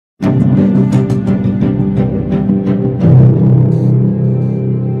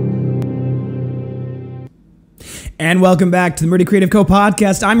And welcome back to the Murdy Creative Co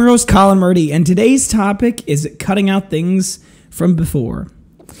podcast. I'm your host, Colin Murdy, and today's topic is cutting out things from before.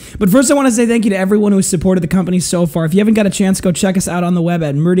 But first, I want to say thank you to everyone who has supported the company so far. If you haven't got a chance, go check us out on the web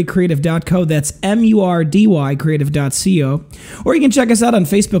at Murdy Creative Co. That's M-U-R-D-Y Creative.co. Or you can check us out on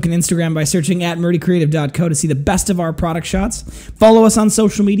Facebook and Instagram by searching at Murdy Creative Co. to see the best of our product shots. Follow us on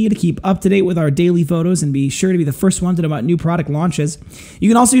social media to keep up to date with our daily photos and be sure to be the first one to know about new product launches. You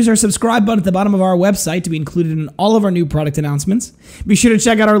can also use our subscribe button at the bottom of our website to be included in all of our new product announcements. Be sure to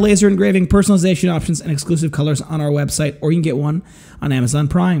check out our laser engraving, personalization options, and exclusive colors on our website, or you can get one on Amazon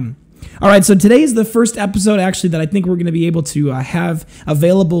Prime. All right, so today is the first episode, actually, that I think we're going to be able to have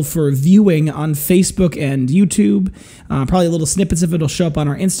available for viewing on Facebook and YouTube. Probably little snippets of it will show up on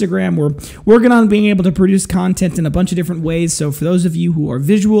our Instagram. We're working on being able to produce content in a bunch of different ways. So for those of you who are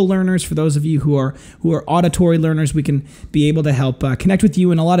visual learners, for those of you who are auditory learners, we can be able to help connect with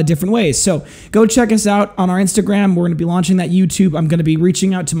you in a lot of different ways. So go check us out on our Instagram. We're going to be launching that YouTube. I'm going to be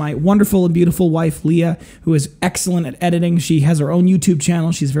reaching out to my wonderful and beautiful wife, Leah, who is excellent at editing. She has her own YouTube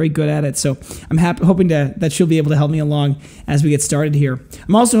channel. She's very good at it. So I'm hoping that she'll be able to help me along as we get started here.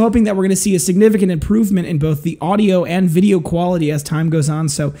 I'm also hoping that we're going to see a significant improvement in both the audio and video quality as time goes on.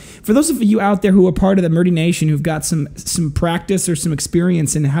 So for those of you out there who are part of the Murdy Nation who've got some practice or some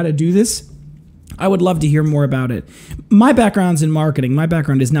experience in how to do this, I would love to hear more about it. My background's in marketing. My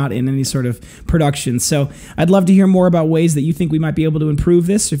background is not in any sort of production. So I'd love to hear more about ways that you think we might be able to improve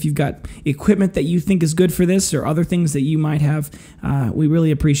this. If you've got equipment that you think is good for this or other things that you might have, we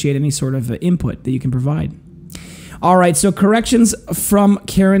really appreciate any sort of input that you can provide. All right, so corrections from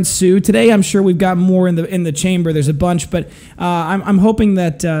Karen Sue. Today, I'm sure we've got more in the chamber. There's a bunch, but I'm hoping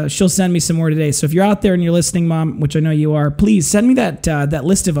that she'll send me some more today. So if you're out there and you're listening, Mom, which I know you are, please send me that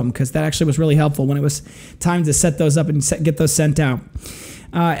list of them, because that actually was really helpful when it was time to set those up and get those sent out.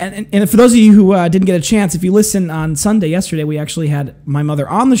 And for those of you who didn't get a chance, if you listen on Sunday, yesterday, we actually had my mother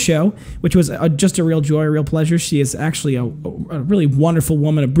on the show, which was just a real joy, a real pleasure. She is actually a really wonderful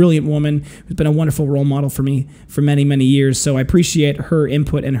woman, a brilliant woman who's been a wonderful role model for me for many, many years. So I appreciate her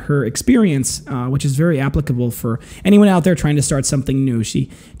input and her experience, which is very applicable for anyone out there trying to start something new.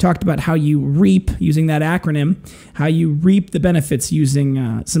 She talked about how you reap, using that acronym, how you reap the benefits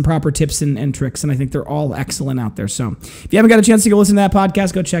using some proper tips and tricks, and I think they're all excellent out there. So if you haven't got a chance to go listen to that podcast,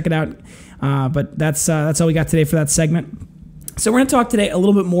 go check it out. But that's all we got today for that segment. So we're going to talk today a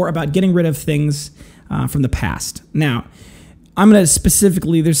little bit more about getting rid of things from the past. Now, I'm going to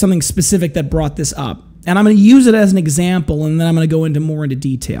specifically, there's something specific that brought this up, and I'm going to use it as an example, and then I'm going to go more into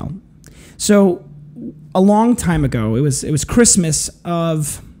detail. So a long time ago, it was Christmas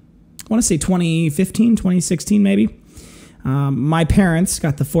of, I want to say 2015, 2016 maybe. My parents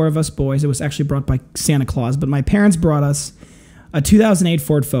got the four of us boys. It was actually brought by Santa Claus, but my parents brought us a 2008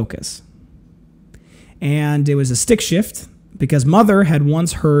 Ford Focus. And it was a stick shift because Mother had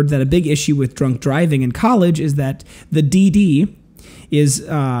once heard that a big issue with drunk driving in college is that the DD is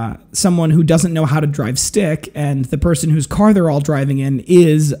someone who doesn't know how to drive stick, and the person whose car they're all driving in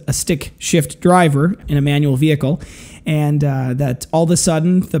is a stick shift driver in a manual vehicle, and that all of a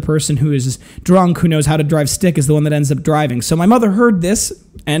sudden the person who is drunk who knows how to drive stick is the one that ends up driving. So my mother heard this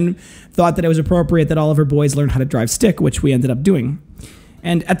and thought that it was appropriate that all of her boys learn how to drive stick, which we ended up doing.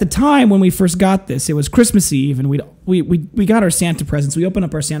 And at the time when we first got this, it was Christmas Eve, and we got our Santa presents. We opened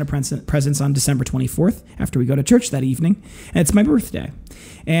up our Santa presents on December 24th after we go to church that evening, and it's my birthday.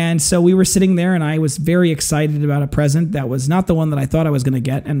 And so we were sitting there, and I was very excited about a present that was not the one that I thought I was going to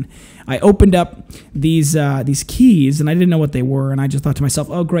get. And I opened up these keys, and I didn't know what they were, and I just thought to myself,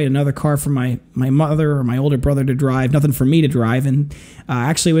 oh, great, another car for my mother or my older brother to drive, nothing for me to drive. And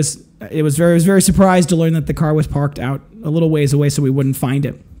actually I was very surprised to learn that the car was parked out a little ways away so we wouldn't find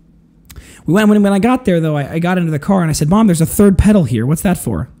it. When I got there, though, I got into the car and I said, Mom, there's a third pedal here. What's that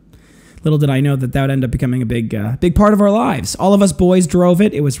for? Little did I know that would end up becoming a big part of our lives. All of us boys drove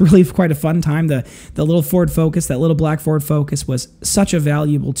it. It was really quite a fun time. The little Ford Focus, that little black Ford Focus, was such a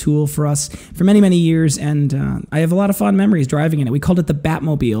valuable tool for us for many, many years, and I have a lot of fond memories driving in it. We called it the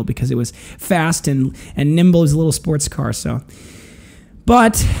Batmobile because it was fast and nimble as a little sports car. So,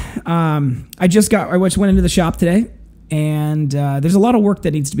 but I went into the shop today, and there's a lot of work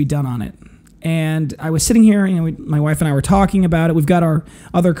that needs to be done on it. And I was sitting here, my wife and I were talking about it. We've got our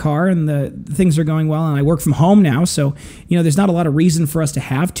other car, and the things are going well, and I work from home now, so there's not a lot of reason for us to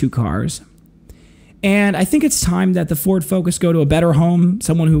have two cars. And I think it's time that the Ford Focus go to a better home,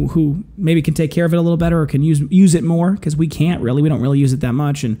 someone who maybe can take care of it a little better or can use it more, because we can't really. We don't really use it that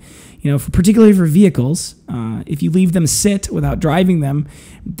much. And, particularly for vehicles, if you leave them sit without driving them,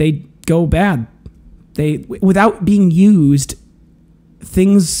 they go bad. Without being used,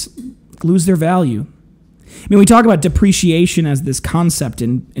 things lose their value. I mean, we talk about depreciation as this concept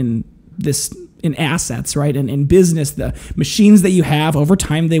in assets, right? And in business, the machines that you have over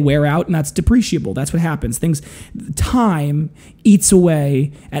time, they wear out, and that's depreciable. That's what happens. Time eats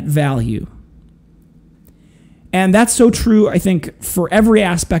away at value. And that's so true, I think, for every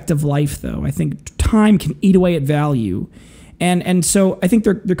aspect of life, though. I think time can eat away at value. And so I think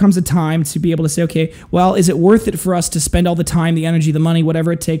there comes a time to be able to say, okay, well, is it worth it for us to spend all the time, the energy, the money,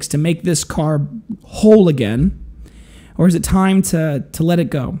 whatever it takes to make this car whole again? Or is it time to let it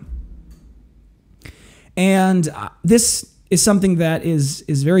go? And this is something that is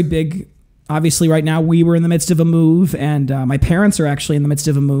very big. Obviously, right now, we were in the midst of a move, and my parents are actually in the midst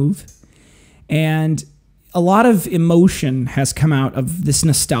of a move. And a lot of emotion has come out of this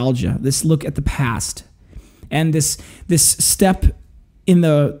nostalgia, this look at the past, and this step in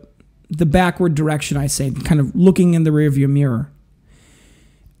the backward direction, I say, kind of looking in the rearview mirror.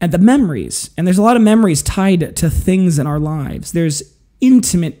 And the memories, and there's a lot of memories tied to things in our lives. There's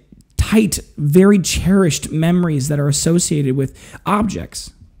intimate, tight, very cherished memories that are associated with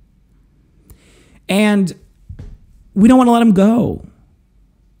objects. And we don't want to let them go.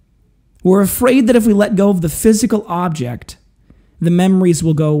 We're afraid that if we let go of the physical object, the memories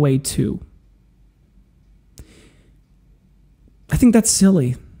will go away too. I think that's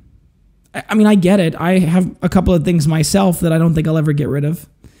silly. I mean, I get it. I have a couple of things myself that I don't think I'll ever get rid of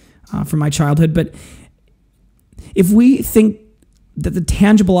from my childhood. But if we think that the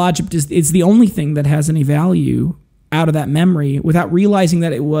tangible object is the only thing that has any value out of that memory, without realizing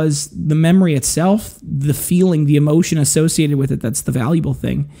that it was the memory itself, the feeling, the emotion associated with it, that's the valuable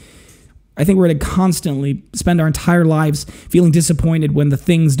thing, I think we're going to constantly spend our entire lives feeling disappointed when the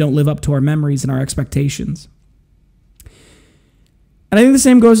things don't live up to our memories and our expectations. And I think the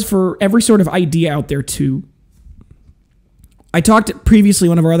same goes for every sort of idea out there, too. I talked previously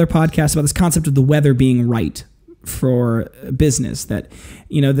in one of our other podcasts about this concept of the weather being right for business, that,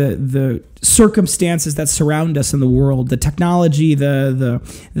 the circumstances that surround us in the world, the technology,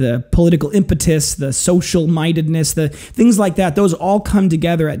 the political impetus, the social mindedness, the things like that, those all come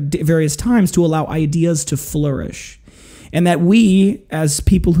together at various times to allow ideas to flourish. And that we, as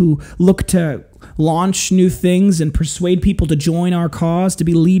people who look to launch new things and persuade people to join our cause, to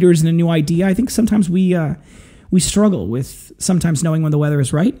be leaders in a new idea, I think sometimes we struggle with sometimes knowing when the weather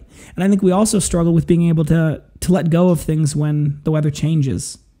is right. And I think we also struggle with being able to let go of things when the weather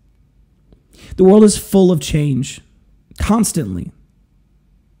changes. The world is full of change, constantly.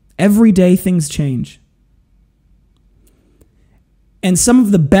 Every day things change. And some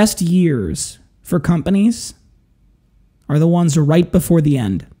of the best years for companies are the ones right before the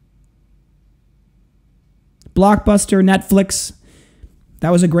end. Blockbuster, Netflix, that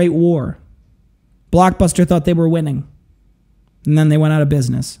was a great war. Blockbuster thought they were winning, and then they went out of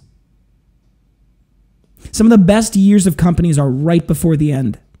business. Some of the best years of companies are right before the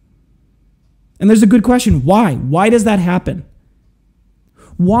end. And there's a good question. Why? Why does that happen?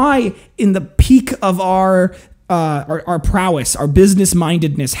 Why, in the peak of our prowess, our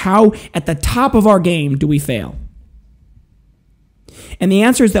business-mindedness, how at the top of our game do we fail? And the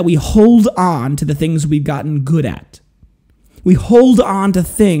answer is that we hold on to the things we've gotten good at. We hold on to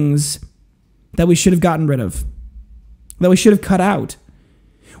things that we should have gotten rid of, that we should have cut out.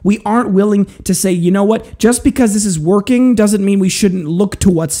 We aren't willing to say, you know what, just because this is working doesn't mean we shouldn't look to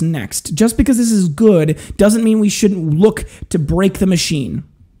what's next. Just because this is good doesn't mean we shouldn't look to break the machine.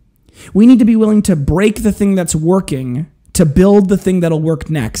 We need to be willing to break the thing that's working to build the thing that'll work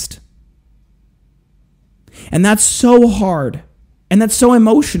next. And that's so hard. And that's so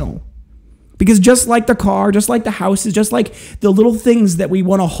emotional. Because just like the car, just like the houses, just like the little things that we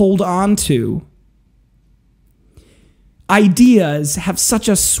want to hold on to, ideas have such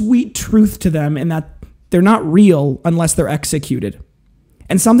a sweet truth to them in that they're not real unless they're executed.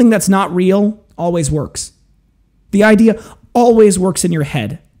 And something that's not real always works. The idea always works in your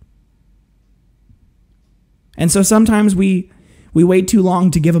head. And so sometimes we wait too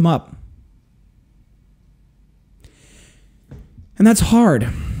long to give them up. And that's hard.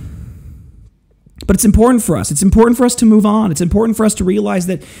 But it's important for us. It's important for us to move on. It's important for us to realize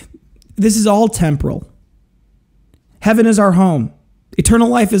that this is all temporal. Heaven is our home. Eternal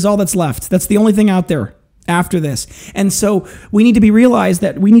life is all that's left. That's the only thing out there after this. And so we need to be realized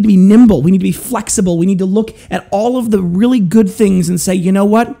that we need to be nimble. We need to be flexible. We need to look at all of the really good things and say, you know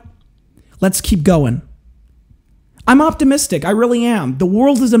what? Let's keep going. I'm optimistic. I really am. The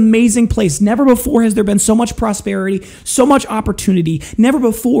world is an amazing place. Never before has there been so much prosperity, so much opportunity. Never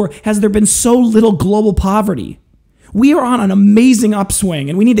before has there been so little global poverty. We are on an amazing upswing,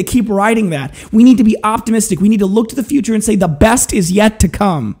 and we need to keep riding that. We need to be optimistic. We need to look to the future and say the best is yet to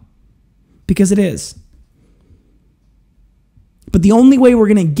come, because it is. But the only way we're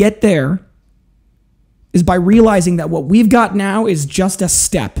going to get there is by realizing that what we've got now is just a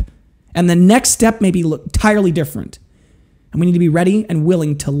step, and the next step may be entirely different, and we need to be ready and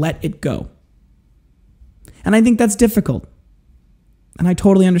willing to let it go. And I think that's difficult, and I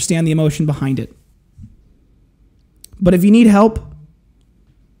totally understand the emotion behind it. But if you need help,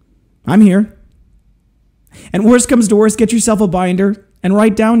 I'm here. And worst comes to worst, get yourself a binder and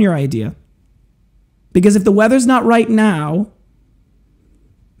write down your idea. Because if the weather's not right now,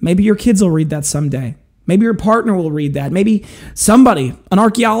 maybe your kids will read that someday. Maybe your partner will read that. Maybe somebody, an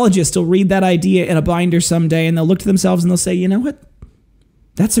archaeologist, will read that idea in a binder someday, and they'll look to themselves and they'll say, you know what?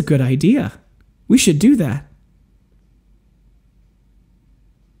 That's a good idea. We should do that.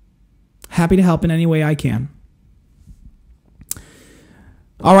 Happy to help in any way I can.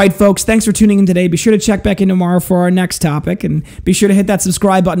 All right, folks, thanks for tuning in today. Be sure to check back in tomorrow for our next topic, and be sure to hit that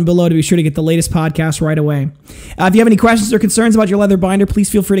subscribe button below to be sure to get the latest podcast right away. If you have any questions or concerns about your leather binder,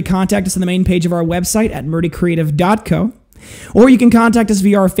 please feel free to contact us on the main page of our website at Murdy Creative Co. Or you can contact us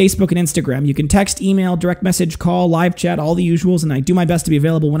via our Facebook and Instagram. You can text, email, direct message, call, live chat, all the usuals, and I do my best to be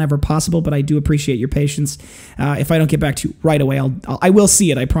available whenever possible, but I do appreciate your patience. If I don't get back to you right away, I will see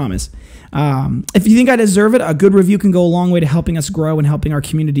it, I promise. If you think I deserve it, a good review can go a long way to helping us grow and helping our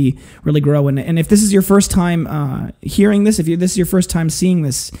community really grow. And if this is your first time hearing this, this is your first time seeing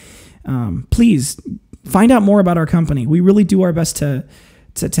this, please find out more about our company. We really do our best to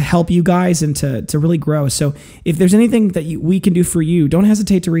help you guys and to really grow. So if there's anything that we can do for you, don't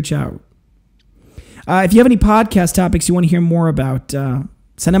hesitate to reach out. If you have any podcast topics you want to hear more about,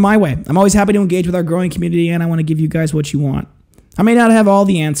 send them my way. I'm always happy to engage with our growing community, and I want to give you guys what you want. I may not have all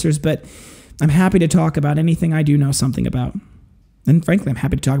the answers, but I'm happy to talk about anything I do know something about. And frankly, I'm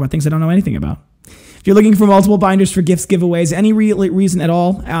happy to talk about things I don't know anything about. If you're looking for multiple binders for gifts, giveaways, any reason at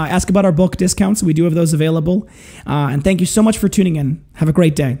all, ask about our bulk discounts. We do have those available. And thank you so much for tuning in. Have a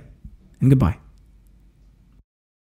great day, and goodbye.